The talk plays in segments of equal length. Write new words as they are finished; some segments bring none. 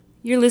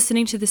You're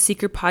listening to the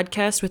Seeker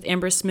Podcast with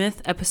Amber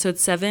Smith, Episode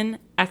 7,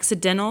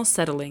 Accidental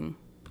Settling.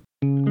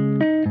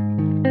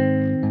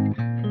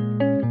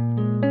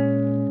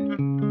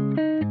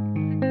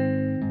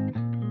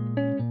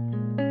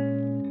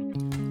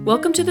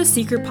 Welcome to the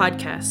Seeker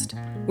Podcast,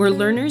 where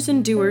learners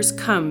and doers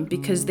come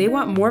because they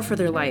want more for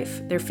their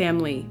life, their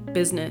family,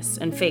 business,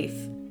 and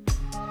faith.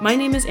 My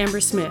name is Amber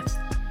Smith,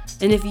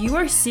 and if you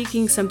are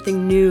seeking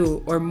something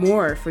new or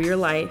more for your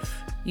life,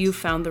 you've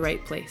found the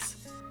right place.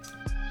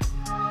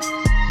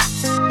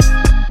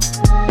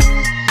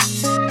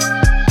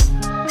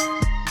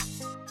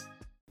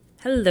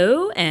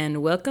 Hello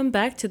and welcome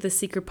back to the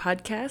Seeker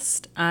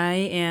Podcast. I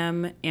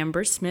am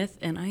Amber Smith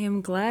and I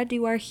am glad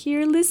you are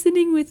here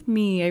listening with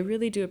me. I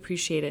really do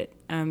appreciate it.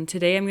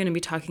 Today I'm going to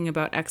be talking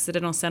about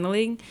accidental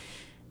settling,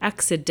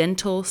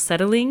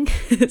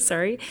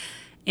 sorry.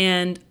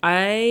 And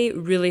I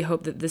really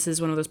hope that this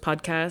is one of those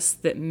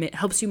podcasts that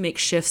helps you make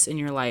shifts in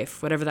your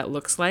life, whatever that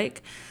looks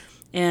like.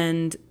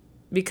 And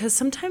because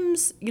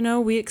sometimes,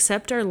 we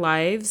accept our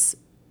lives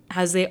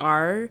as they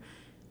are,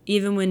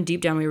 even when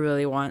deep down we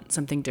really want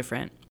something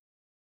different.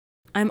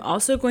 I'm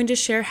also going to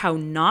share how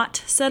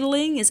not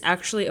settling is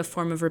actually a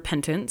form of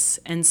repentance,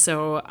 and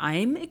so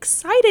I'm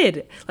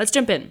excited. Let's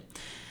jump in.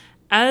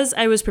 As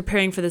I was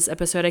preparing for this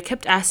episode, I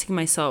kept asking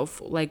myself,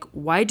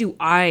 why do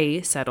I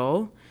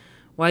settle?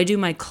 Why do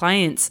my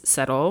clients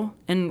settle?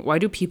 And why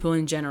do people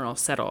in general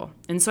settle?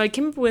 And so I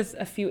came up with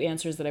a few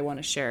answers that I want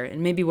to share,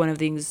 and maybe one of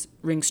these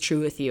rings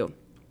true with you.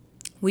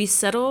 We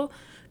settle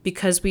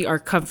because we are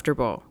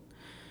comfortable.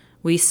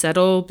 We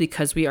settle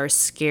because we are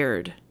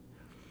scared.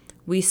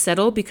 We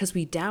settle because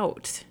we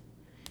doubt.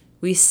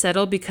 We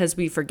settle because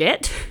we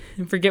forget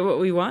what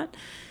we want.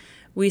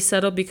 We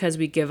settle because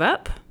we give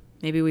up.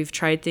 Maybe we've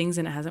tried things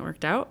and it hasn't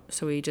worked out,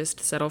 so we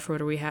just settle for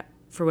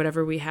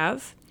whatever we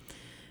have.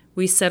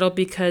 We settle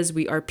because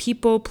we are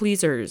people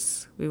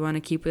pleasers. We want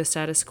to keep the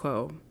status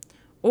quo.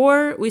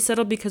 Or we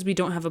settle because we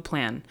don't have a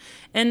plan.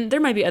 And there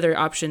might be other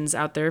options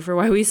out there for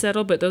why we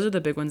settle, but those are the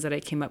big ones that I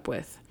came up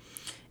with.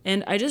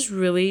 And I just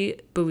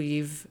really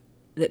believe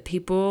that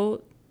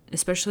people,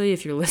 especially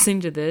if you're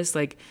listening to this,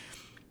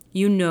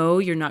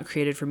 you're not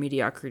created for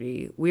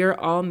mediocrity. We are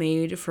all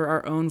made for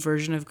our own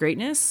version of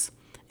greatness.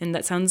 And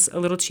that sounds a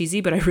little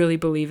cheesy, but I really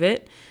believe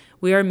it.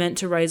 We are meant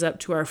to rise up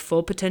to our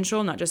full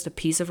potential, not just a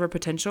piece of our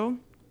potential.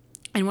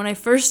 And when I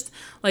first,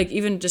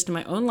 even just in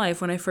my own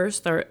life, when I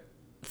first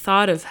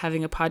thought of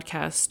having a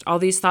podcast, all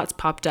these thoughts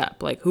popped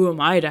up. Who am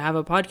I to have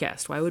a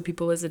podcast? Why would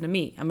people listen to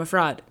me? I'm a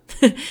fraud.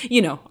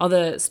 All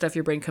the stuff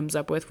your brain comes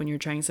up with when you're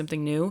trying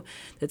something new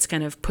that's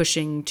kind of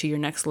pushing to your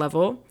next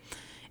level.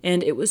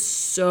 And it was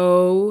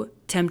so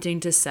tempting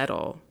to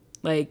settle.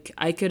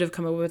 I could have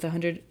come up with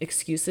 100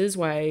 excuses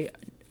why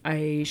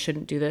I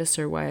shouldn't do this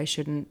or why I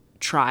shouldn't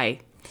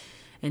try.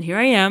 And here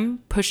I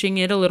am pushing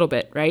it a little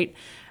bit, right?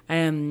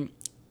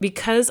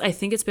 Because I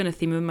think it's been a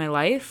theme of my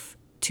life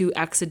to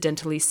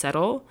accidentally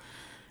settle.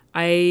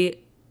 This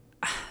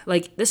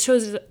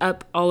shows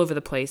up all over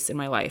the place in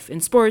my life,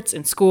 in sports,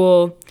 in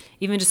school,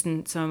 even just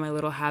in some of my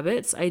little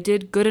habits. I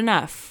did good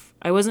enough.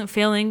 I wasn't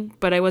failing,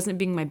 but I wasn't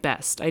being my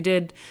best. I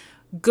did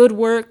good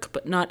work,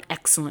 but not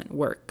excellent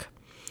work.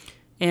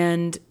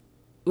 And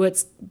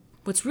what's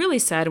really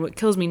sad and what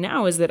kills me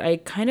now is that I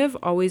kind of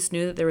always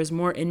knew that there was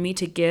more in me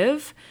to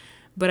give,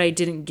 but I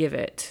didn't give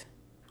it.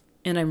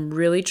 And I'm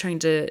really trying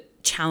to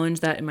challenge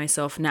that in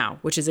myself now,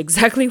 which is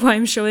exactly why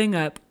I'm showing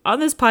up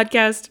on this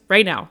podcast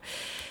right now.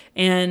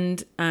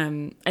 And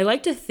I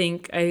like to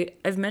think,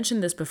 I've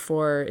mentioned this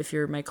before, if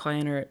you're my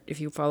client or if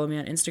you follow me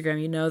on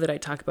Instagram, you know that I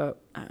talk about,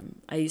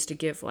 I used to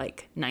give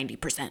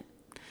 90%.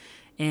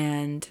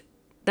 And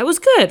that was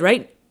good,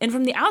 right? And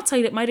from the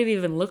outside, it might have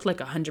even looked like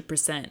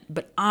 100%,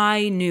 but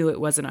I knew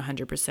it wasn't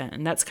 100%.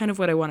 And that's kind of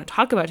what I want to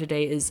talk about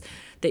today is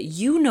that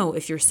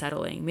if you're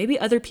settling. Maybe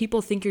other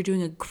people think you're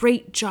doing a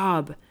great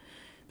job,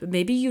 but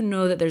maybe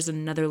that there's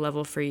another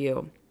level for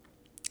you.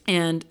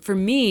 And for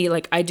me,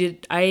 I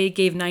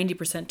gave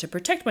 90% to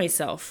protect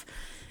myself.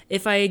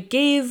 If I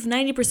gave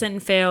 90%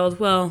 and failed,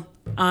 well,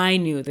 I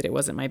knew that it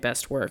wasn't my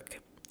best work.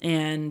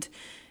 And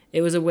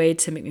it was a way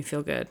to make me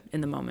feel good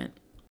in the moment.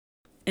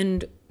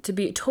 And to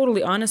be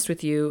totally honest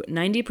with you,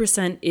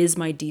 90% is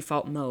my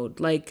default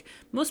mode.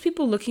 Most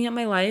people looking at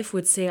my life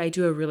would say I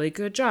do a really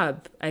good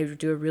job. I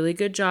do a really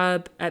good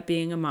job at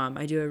being a mom.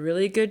 I do a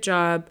really good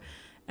job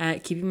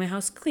at keeping my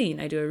house clean.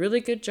 I do a really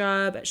good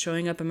job at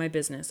showing up in my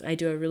business. I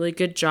do a really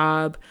good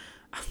job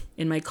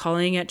in my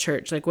calling at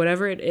church.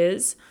 Whatever it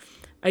is,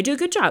 I do a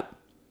good job.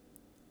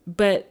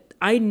 But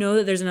I know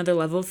that there's another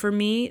level for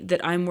me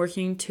that I'm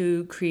working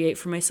to create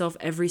for myself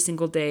every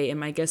single day. And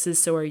my guess is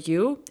so are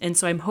you. And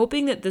so I'm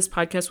hoping that this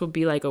podcast will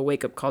be like a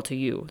wake-up call to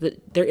you,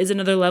 that there is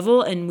another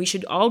level and we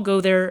should all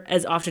go there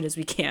as often as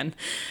we can.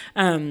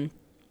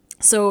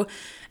 So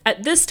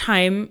at this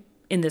time,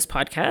 in this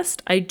podcast,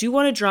 I do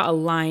want to draw a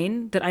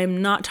line that I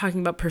am not talking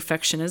about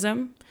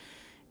perfectionism.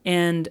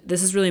 And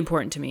this is really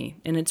important to me.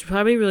 And it's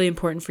probably really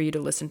important for you to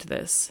listen to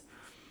this.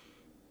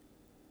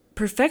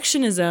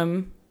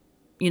 Perfectionism,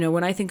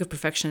 when I think of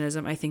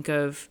perfectionism, I think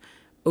of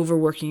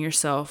overworking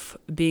yourself,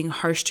 being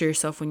harsh to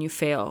yourself when you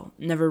fail,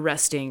 never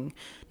resting,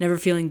 never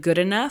feeling good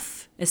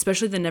enough,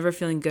 especially the never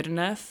feeling good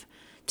enough.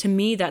 To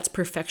me, that's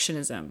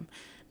perfectionism.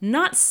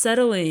 Not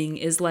settling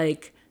is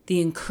like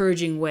the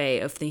encouraging way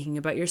of thinking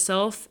about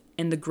yourself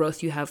and the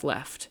growth you have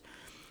left.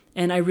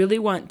 And I really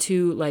want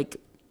to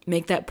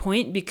make that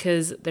point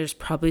because there's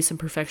probably some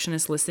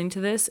perfectionists listening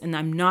to this, and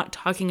I'm not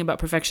talking about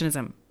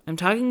perfectionism. I'm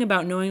talking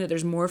about knowing that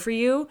there's more for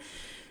you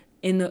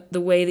in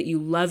the way that you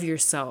love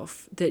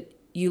yourself, that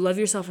you love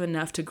yourself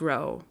enough to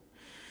grow.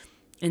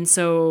 And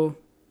so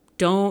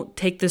don't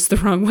take this the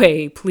wrong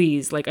way,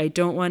 please. I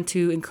don't want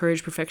to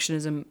encourage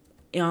perfectionism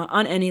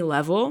on any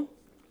level.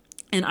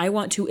 And I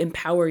want to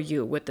empower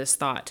you with this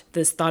thought.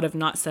 This thought of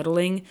not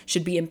settling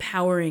should be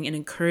empowering and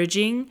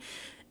encouraging,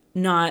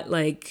 not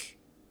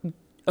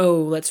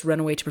oh, let's run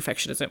away to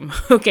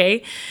perfectionism,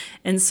 okay?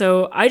 And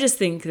so I just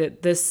think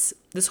that this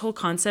whole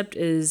concept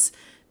is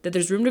that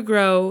there's room to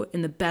grow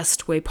in the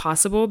best way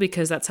possible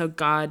because that's how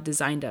God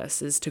designed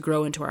us, is to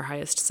grow into our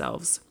highest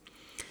selves.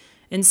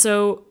 And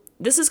so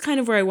this is kind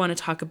of where I want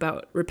to talk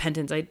about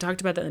repentance. I talked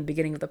about that in the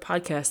beginning of the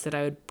podcast, that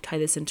I would tie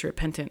this into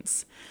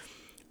repentance.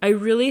 I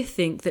really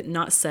think that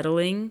not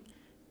settling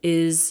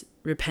is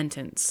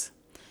repentance.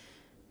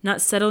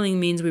 Not settling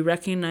means we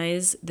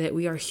recognize that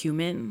we are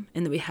human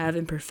and that we have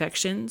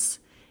imperfections,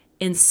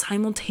 and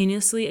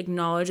simultaneously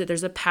acknowledge that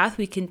there's a path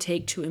we can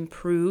take to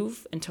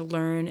improve and to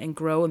learn and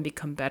grow and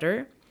become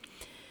better.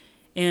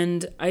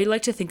 And I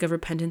like to think of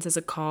repentance as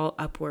a call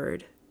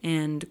upward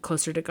and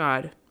closer to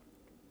God.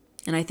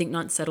 And I think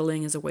not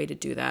settling is a way to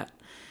do that.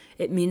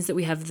 It means that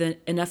we have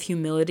enough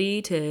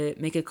humility to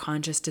make a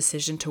conscious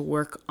decision to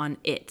work on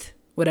it,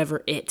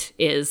 whatever it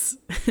is.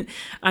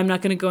 I'm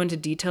not going to go into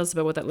details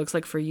about what that looks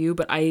like for you,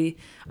 but I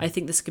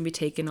think this can be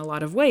taken a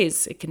lot of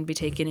ways. It can be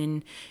taken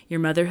in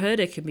your motherhood.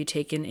 It can be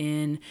taken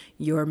in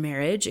your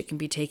marriage. It can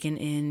be taken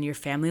in your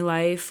family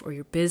life or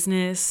your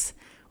business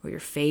or your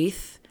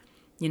faith.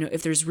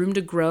 If there's room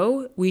to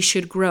grow, we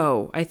should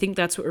grow. I think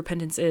that's what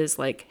repentance is.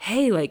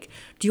 Hey,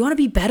 do you want to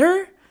be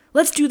better?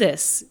 Let's do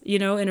this,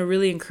 in a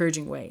really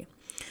encouraging way.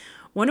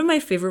 One of my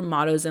favorite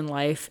mottos in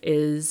life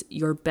is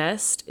your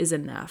best is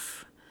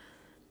enough.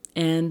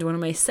 And one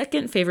of my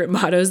second favorite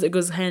mottos that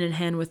goes hand in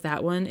hand with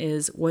that one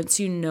is once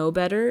you know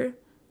better,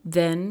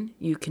 then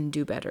you can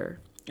do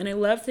better. And I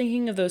love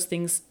thinking of those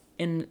things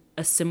in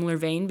a similar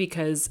vein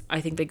because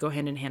I think they go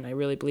hand in hand. I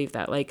really believe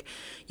that.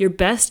 Your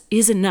best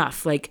is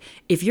enough.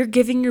 If you're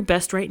giving your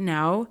best right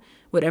now,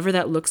 whatever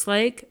that looks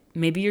like,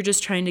 maybe you're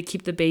just trying to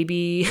keep the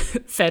baby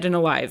fed and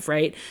alive,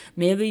 right?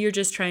 Maybe you're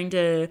just trying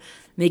to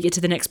make it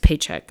to the next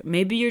paycheck.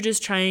 Maybe you're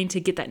just trying to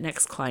get that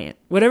next client.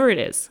 Whatever it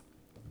is,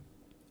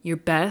 your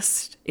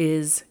best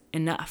is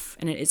enough,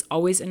 and it is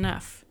always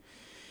enough.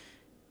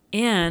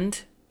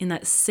 And in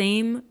that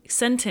same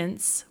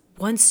sentence,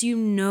 once you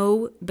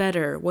know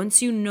better,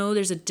 once you know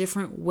there's a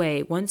different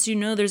way, once you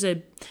know there's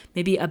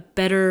maybe a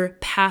better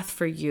path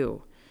for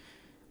you,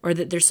 or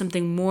that there's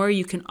something more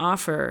you can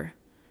offer,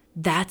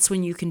 that's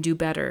when you can do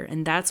better.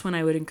 And that's when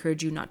I would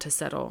encourage you not to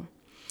settle.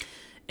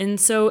 And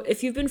so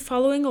if you've been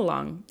following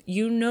along,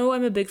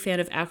 I'm a big fan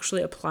of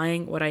actually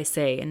applying what I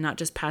say and not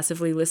just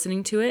passively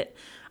listening to it.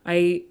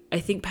 I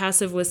think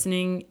passive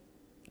listening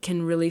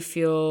can really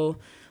feel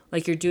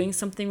like you're doing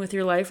something with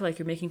your life, like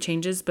you're making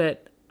changes.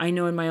 But I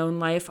know in my own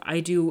life, I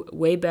do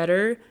way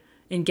better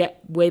and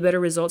get way better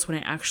results when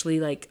I actually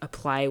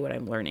apply what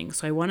I'm learning.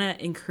 So I want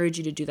to encourage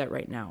you to do that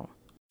right now.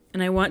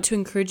 And I want to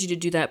encourage you to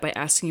do that by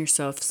asking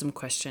yourself some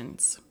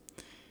questions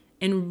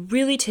and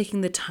really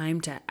taking the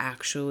time to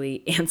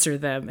actually answer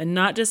them and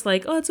not just oh,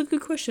 it's a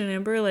good question,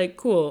 Amber,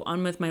 cool,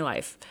 on with my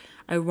life.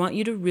 I want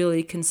you to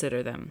really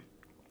consider them.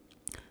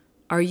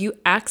 Are you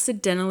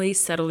accidentally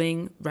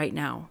settling right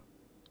now?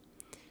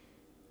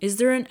 Is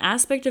there an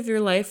aspect of your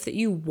life that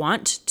you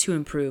want to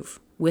improve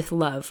with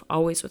love,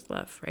 always with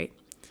love, right?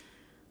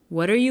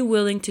 What are you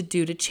willing to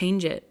do to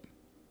change it?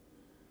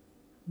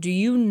 Do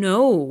you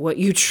know what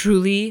you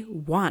truly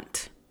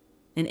want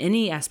in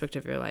any aspect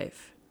of your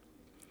life?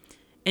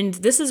 And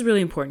this is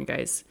really important,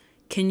 guys.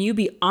 Can you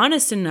be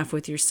honest enough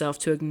with yourself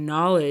to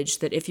acknowledge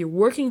that if you're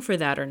working for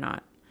that or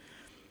not?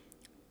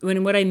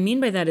 What I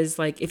mean by that is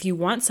if you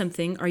want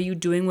something, are you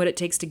doing what it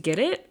takes to get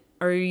it?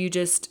 Or are you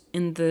just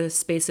in the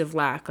space of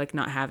lack,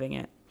 not having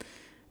it?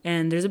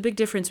 And there's a big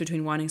difference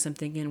between wanting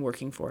something and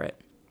working for it.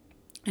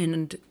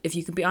 And if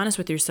you can be honest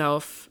with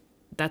yourself,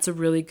 that's a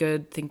really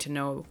good thing to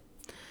know.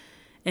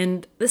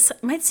 And this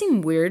might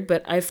seem weird,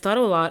 but I've thought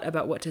a lot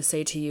about what to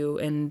say to you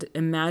and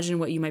imagine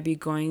what you might be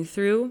going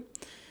through.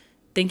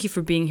 Thank you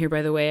for being here,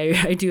 by the way.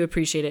 I do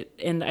appreciate it.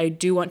 And I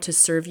do want to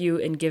serve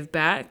you and give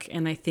back.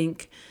 And I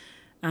think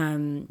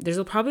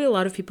there's probably a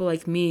lot of people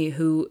like me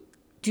who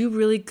do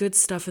really good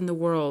stuff in the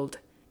world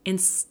and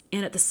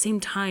at the same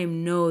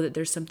time know that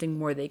there's something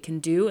more they can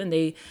do. And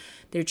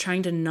they're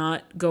trying to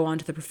not go on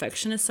to the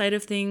perfectionist side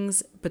of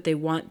things, but they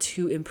want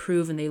to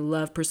improve and they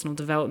love personal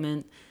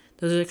development.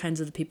 Those are the kinds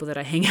of the people that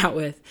I hang out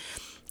with.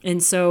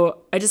 And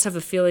so I just have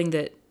a feeling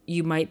that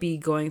you might be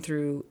going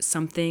through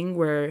something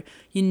where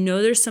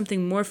there's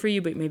something more for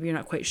you, but maybe you're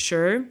not quite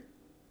sure.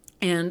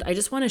 And I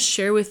just want to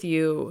share with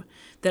you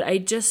that I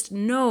just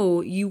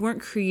know you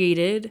weren't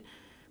created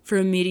for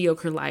a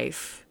mediocre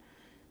life.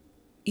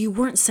 You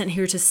weren't sent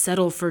here to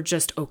settle for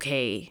just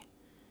okay.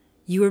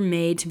 You were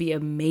made to be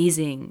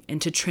amazing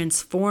and to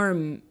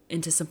transform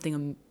into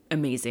something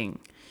amazing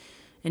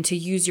and to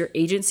use your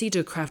agency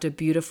to craft a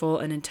beautiful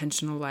and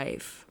intentional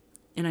life.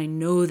 And I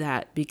know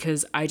that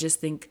because I just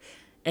think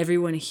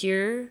everyone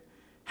here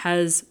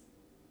has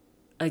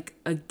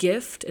a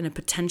gift and a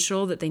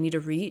potential that they need to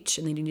reach,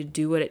 and they need to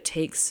do what it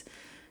takes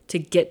to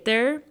get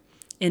there.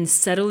 And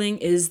settling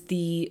is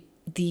the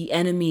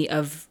enemy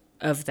of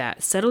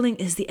that. Settling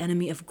is the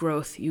enemy of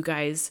growth, you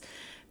guys,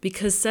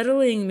 because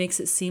settling makes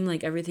it seem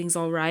like everything's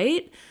all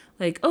right.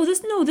 Like, oh,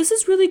 this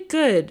is really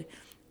good.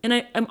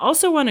 And I'm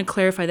also want to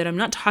clarify that I'm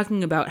not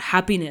talking about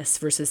happiness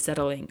versus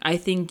settling. I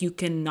think you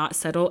can not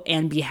settle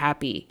and be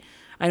happy.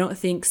 I don't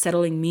think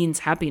settling means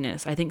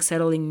happiness. I think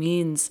settling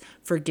means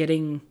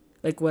forgetting,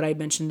 like what I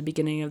mentioned at the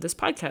beginning of this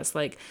podcast,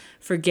 like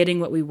forgetting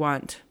what we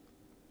want,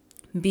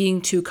 being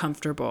too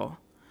comfortable,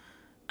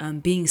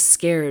 being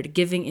scared,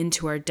 giving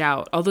into our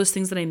doubt, all those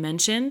things that I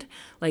mentioned,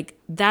 like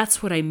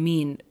that's what I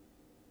mean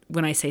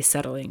when I say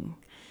settling.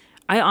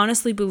 I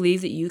honestly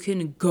believe that you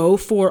can go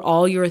for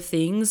all your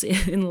things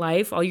in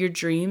life, all your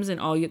dreams and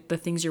all the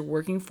things you're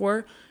working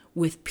for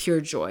with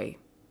pure joy.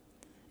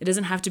 It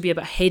doesn't have to be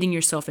about hating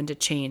yourself into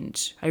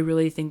change. I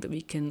really think that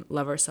we can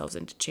love ourselves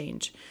into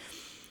change.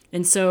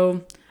 And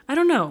so, I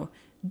don't know,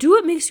 do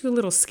what makes you a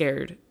little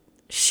scared.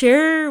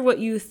 Share what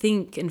you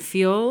think and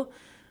feel.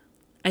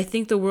 I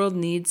think the world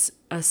needs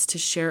us to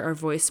share our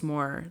voice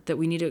more, that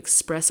we need to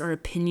express our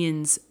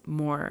opinions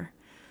more,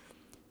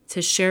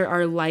 to share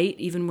our light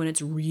even when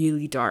it's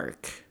really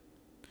dark,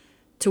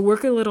 to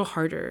work a little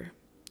harder,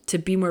 to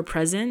be more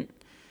present.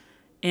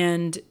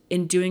 And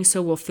in doing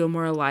so, we'll feel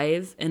more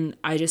alive. And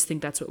I just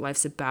think that's what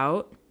life's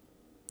about.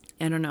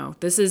 I don't know.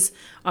 This is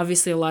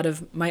obviously a lot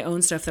of my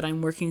own stuff that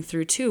I'm working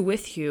through too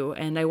with you.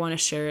 And I want to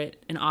share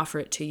it and offer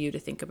it to you to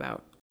think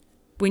about.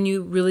 When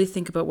you really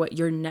think about what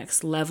your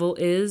next level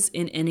is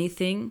in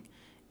anything,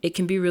 it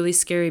can be really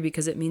scary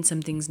because it means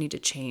some things need to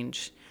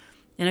change.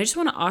 And I just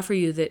want to offer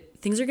you that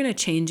things are going to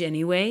change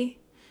anyway.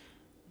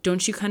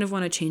 Don't you kind of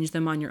want to change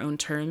them on your own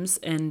terms?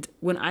 And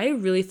when I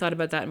really thought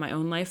about that in my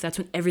own life, that's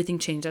when everything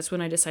changed. That's when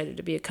I decided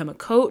to become a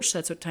coach.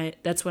 That's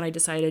when I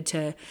decided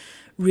to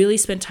really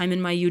spend time in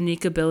my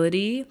unique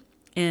ability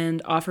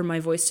and offer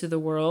my voice to the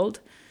world.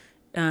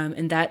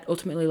 And that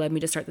ultimately led me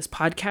to start this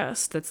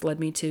podcast. That's led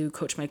me to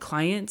coach my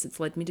clients.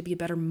 It's led me to be a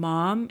better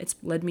mom. It's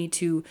led me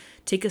to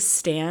take a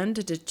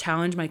stand to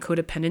challenge my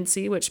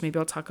codependency, which maybe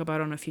I'll talk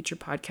about on a future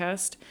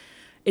podcast.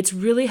 It's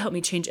really helped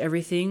me change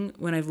everything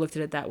when I've looked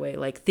at it that way.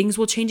 Like, things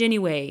will change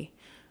anyway.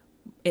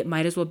 It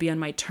might as well be on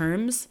my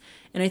terms.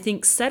 And I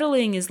think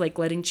settling is like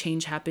letting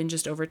change happen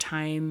just over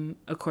time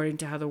according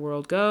to how the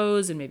world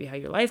goes and maybe how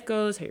your life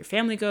goes, how your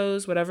family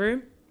goes,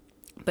 whatever.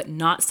 But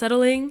not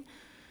settling,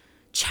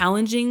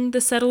 challenging the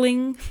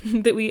settling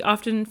that we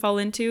often fall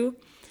into,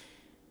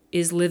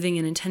 is living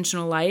an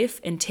intentional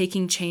life and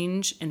taking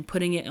change and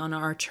putting it on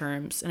our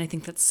terms. And I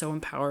think that's so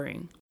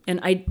empowering. And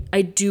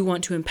I do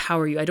want to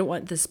empower you. I don't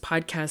want this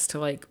podcast to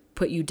like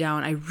put you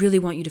down. I really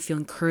want you to feel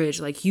encouraged.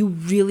 Like, you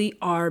really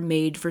are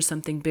made for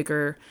something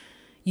bigger.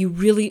 You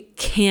really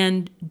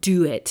can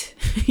do it.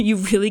 You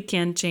really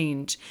can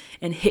change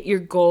and hit your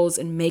goals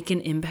and make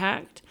an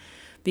impact,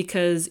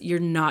 because you're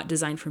not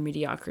designed for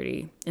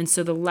mediocrity. And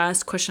so the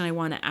last question I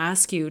want to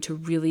ask you to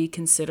really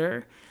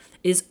consider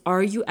is,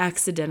 are you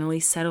accidentally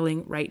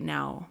settling right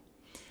now?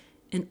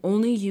 And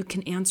only you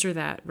can answer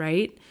that,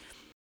 right?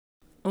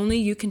 Only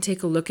you can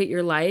take a look at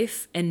your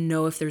life and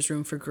know if there's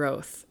room for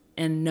growth,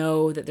 and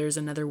know that there's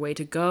another way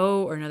to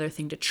go or another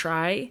thing to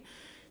try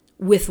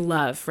with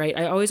love, right?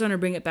 I always want to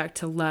bring it back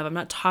to love. I'm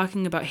not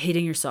talking about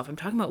hating yourself. I'm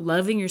talking about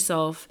loving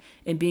yourself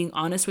and being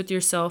honest with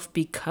yourself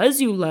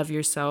because you love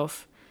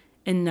yourself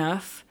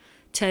enough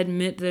to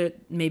admit that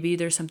maybe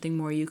there's something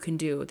more you can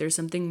do. There's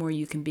something more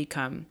you can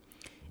become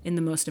in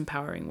the most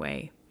empowering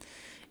way.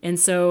 And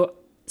so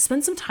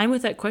spend some time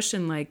with that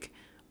question. Like,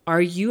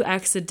 are you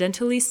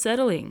accidentally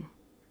settling?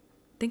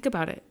 Think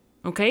about it.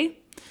 Okay?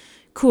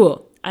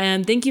 Cool.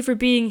 Thank you for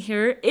being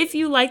here. If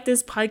you like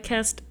this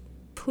podcast,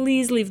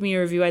 please leave me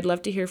a review. I'd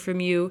love to hear from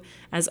you.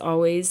 As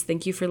always,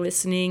 thank you for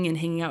listening and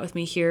hanging out with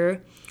me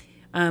here.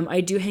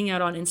 I do hang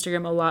out on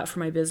Instagram a lot for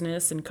my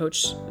business and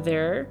coach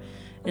there.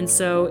 And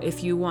so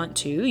if you want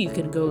to, you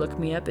can go look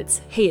me up.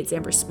 It's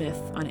Amber Smith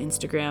on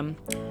Instagram,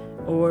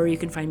 or you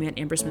can find me at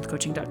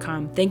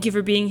ambersmithcoaching.com. Thank you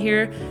for being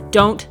here.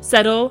 Don't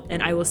settle,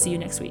 and I will see you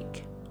next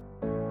week.